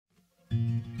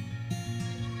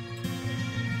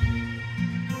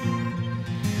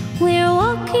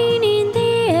walking in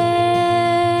the air.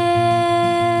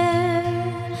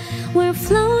 We're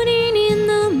floating in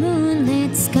the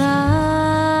moonlit sky.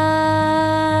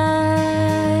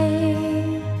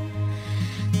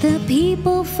 The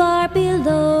people far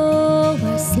below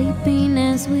are sleeping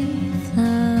as we fly.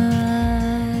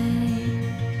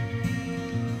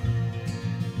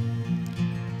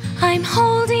 I'm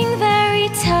holding very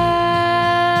tight.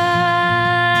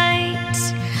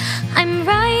 I'm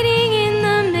riding in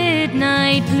the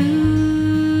midnight blue.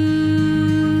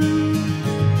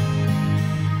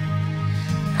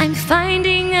 I'm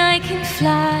finding I can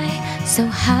fly so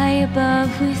high above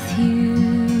with you.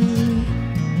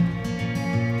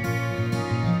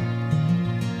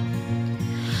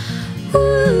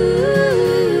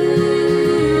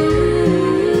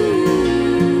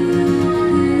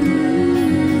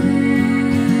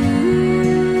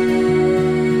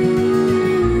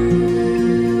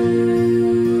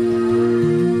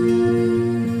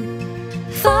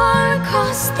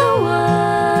 Across the world,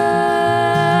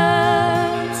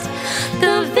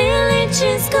 the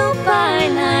villages go by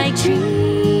like dreams.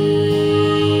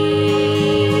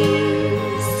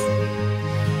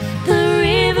 The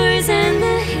rivers and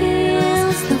the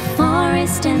hills, the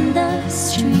forest and the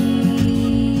streams.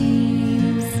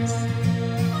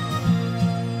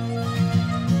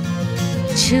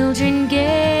 Children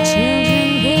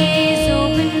gaze,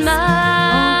 open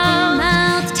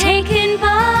mouth, taken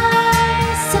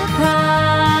by surprise.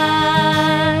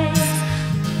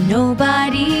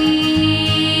 Nobody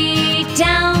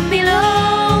down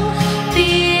below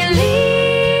believes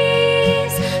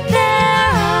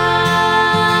their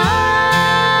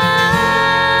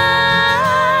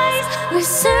eyes.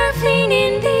 We're surfing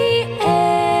in the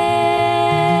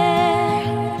air.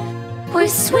 We're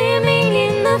swimming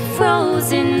in the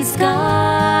frozen sky.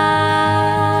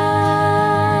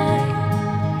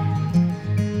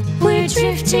 We're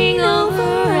drifting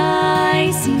over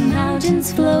icy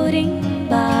mountains floating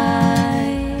by.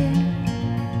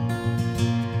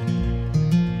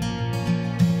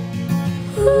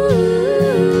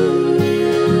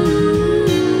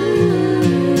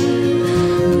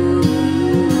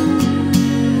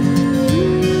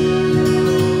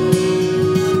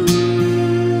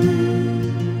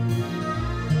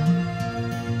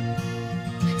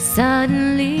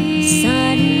 Suddenly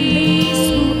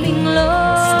swooping low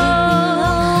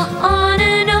on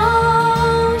an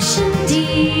ocean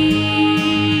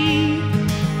deep,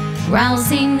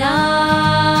 rousing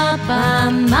up a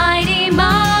mighty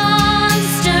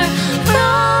monster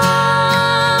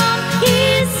from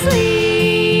his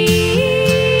sleep.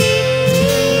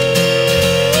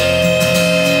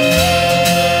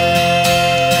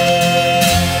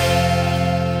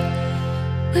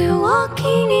 We're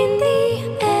walking in the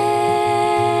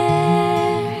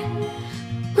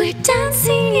we're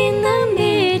dancing in the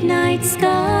midnight sky.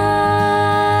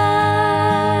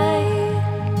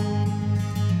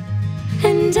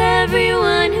 And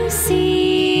everyone who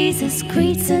sees us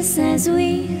greets us as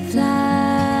we fly.